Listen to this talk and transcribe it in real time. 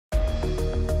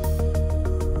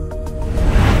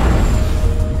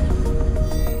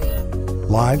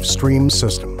live stream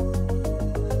system.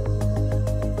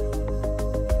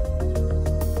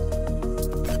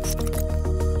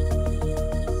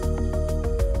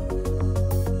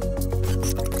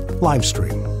 Live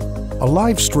stream. A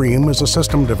live stream is a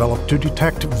system developed to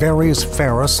detect various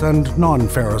ferrous and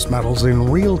non-ferrous metals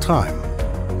in real time.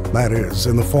 That is,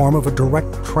 in the form of a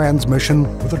direct transmission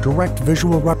with a direct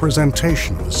visual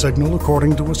representation of the signal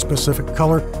according to a specific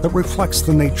color that reflects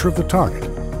the nature of the target.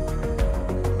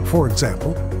 For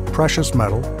example, precious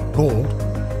metal, gold,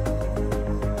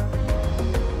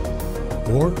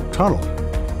 or tunnel.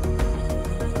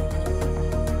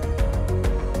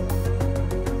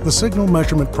 The signal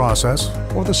measurement process,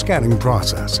 or the scanning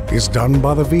process, is done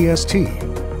by the VST,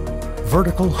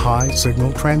 Vertical High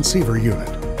Signal Transceiver Unit,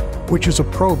 which is a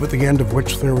probe at the end of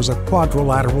which there is a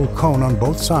quadrilateral cone on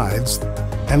both sides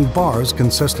and bars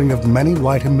consisting of many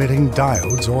light-emitting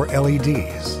diodes or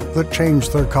LEDs that change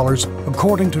their colors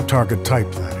according to target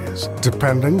type, that is,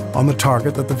 depending on the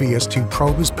target that the VST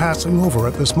probe is passing over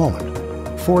at this moment.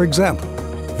 For example,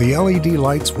 the LED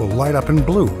lights will light up in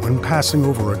blue when passing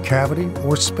over a cavity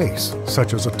or space,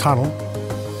 such as a tunnel,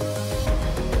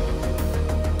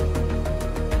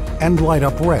 and light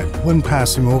up red when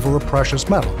passing over a precious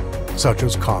metal, such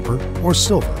as copper or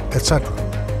silver, etc.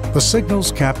 The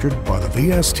signals captured by the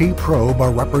VST probe are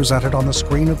represented on the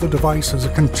screen of the device as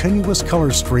a continuous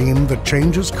color stream that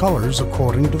changes colors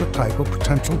according to the type of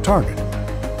potential target.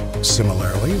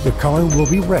 Similarly, the color will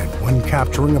be red when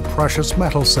capturing a precious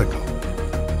metal signal,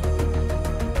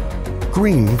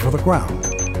 green for the ground,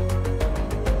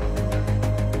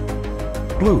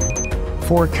 blue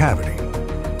for a cavity.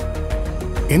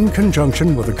 In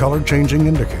conjunction with the color changing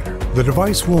indicator, the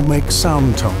device will make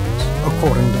sound tones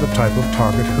according to the type of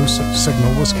target whose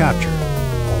signal was captured.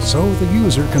 Also, the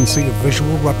user can see a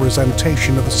visual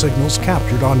representation of the signals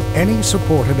captured on any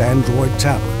supported Android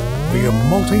tablet via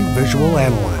multi-visual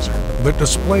analyzer that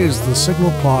displays the signal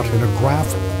plot in a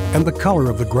graph, and the color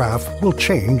of the graph will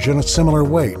change in a similar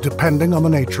way depending on the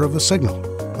nature of the signal,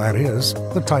 that is,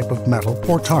 the type of metal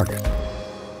or target.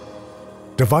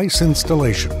 Device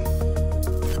installation.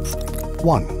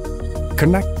 1.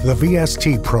 Connect the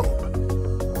VST probe.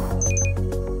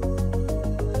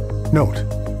 Note: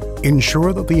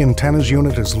 ensure that the antennas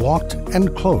unit is locked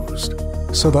and closed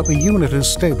so that the unit is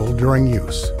stable during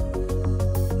use.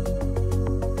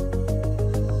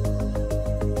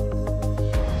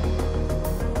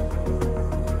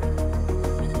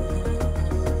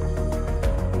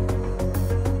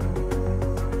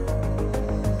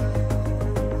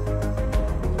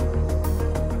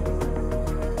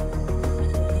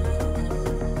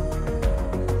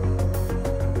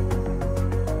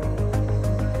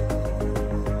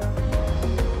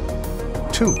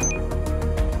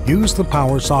 Use the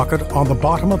power socket on the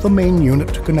bottom of the main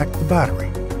unit to connect the battery.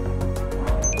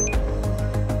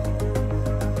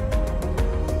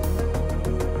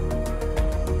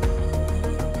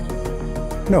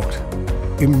 Note: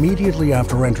 immediately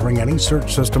after entering any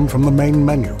search system from the main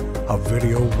menu, a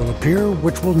video will appear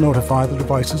which will notify the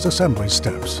device's assembly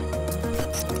steps.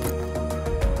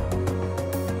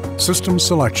 System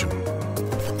selection.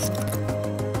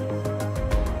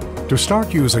 To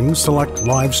start using, select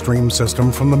Live Stream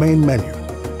System from the main menu,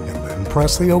 and then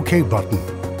press the OK button.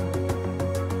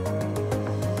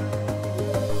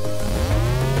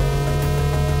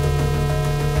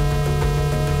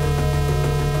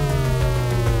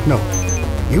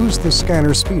 Note: use the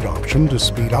scanner speed option to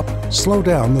speed up, slow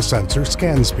down the sensor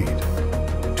scan speed.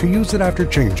 To use it after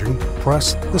changing,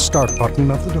 press the Start button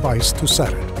of the device to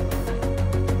set it.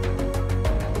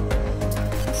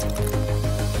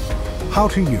 How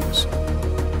to use.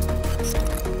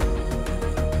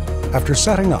 After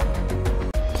setting up,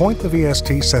 point the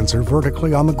VST sensor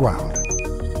vertically on the ground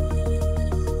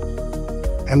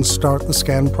and start the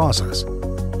scan process.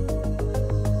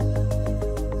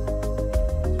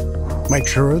 Make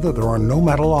sure that there are no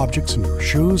metal objects in your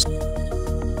shoes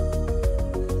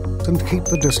and keep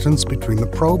the distance between the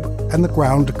probe and the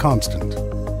ground constant.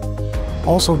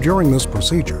 Also, during this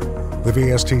procedure, the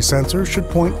VST sensor should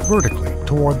point vertically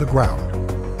toward the ground.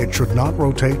 It should not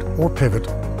rotate or pivot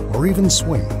or even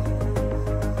swing.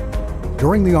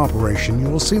 During the operation, you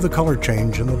will see the color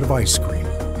change in the device screen,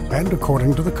 and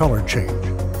according to the color change,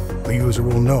 the user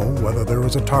will know whether there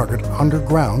is a target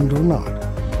underground or not.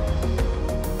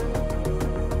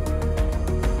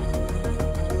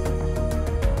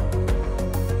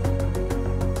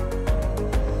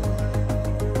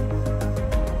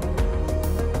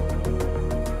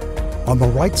 On the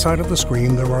right side of the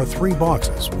screen, there are 3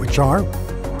 boxes, which are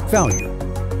Value.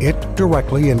 It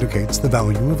directly indicates the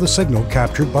value of the signal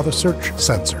captured by the search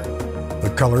sensor.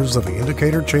 The colors of the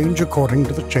indicator change according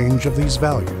to the change of these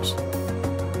values.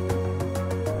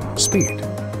 Speed.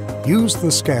 Use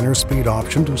the scanner speed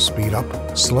option to speed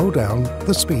up, slow down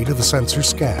the speed of the sensor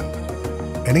scan.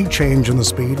 Any change in the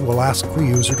speed will ask the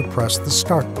user to press the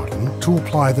Start button to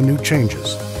apply the new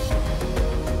changes.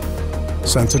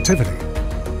 Sensitivity.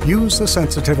 Use the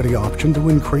sensitivity option to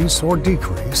increase or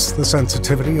decrease the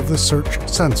sensitivity of the search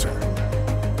sensor.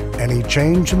 Any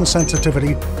change in the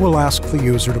sensitivity will ask the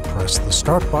user to press the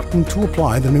Start button to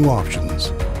apply the new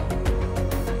options.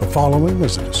 The following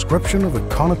is a description of the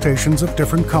connotations of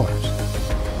different colors.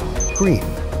 Green,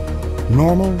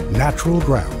 normal, natural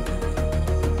ground.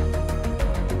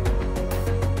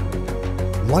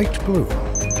 Light blue,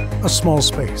 a small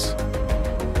space.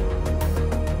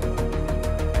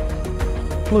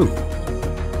 Blue,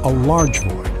 a large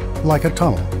void, like a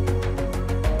tunnel.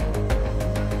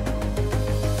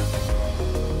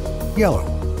 Yellow,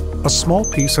 a small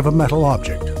piece of a metal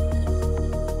object.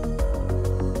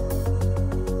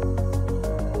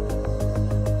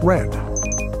 Red,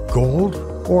 gold,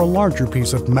 or a larger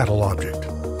piece of metal object.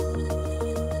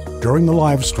 During the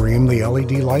live stream, the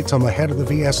LED lights on the head of the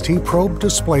VST probe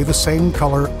display the same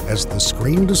color as the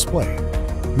screen display,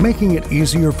 making it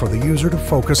easier for the user to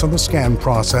focus on the scan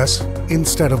process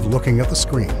instead of looking at the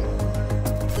screen.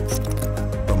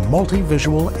 The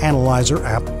Multi-Visual Analyzer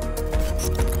app.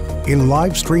 In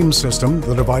Live Stream System,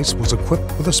 the device was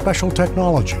equipped with a special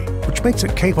technology which makes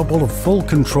it capable of full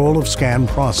control of scan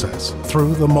process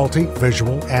through the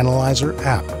Multi-Visual Analyzer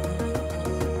app.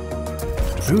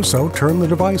 To do so, turn the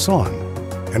device on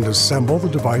and assemble the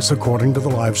device according to the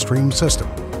live stream system.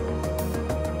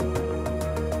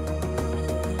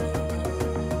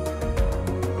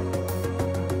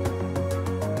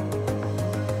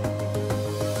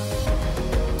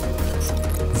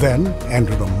 Then,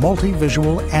 enter the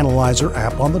Multi-Visual Analyzer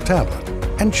app on the tablet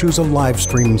and choose a live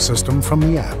stream system from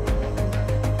the app.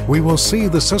 We will see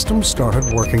the system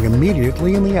started working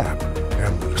immediately in the app,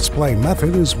 and the display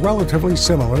method is relatively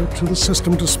similar to the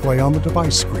system display on the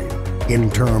device screen in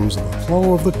terms of the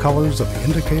flow of the colors of the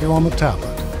indicator on the tablet.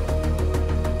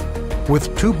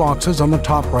 With two boxes on the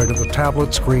top right of the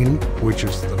tablet screen, which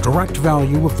is the direct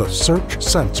value of the search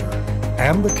sensor,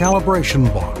 and the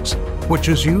calibration box, which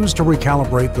is used to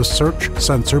recalibrate the search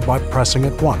sensor by pressing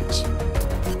it once.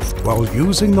 While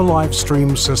using the live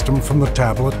stream system from the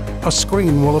tablet, a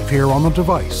screen will appear on the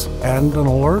device, and an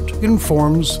alert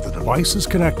informs the device is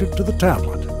connected to the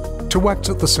tablet. To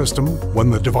exit the system, when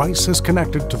the device is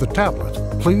connected to the tablet,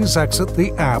 please exit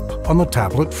the app on the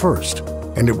tablet first,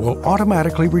 and it will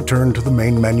automatically return to the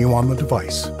main menu on the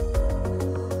device.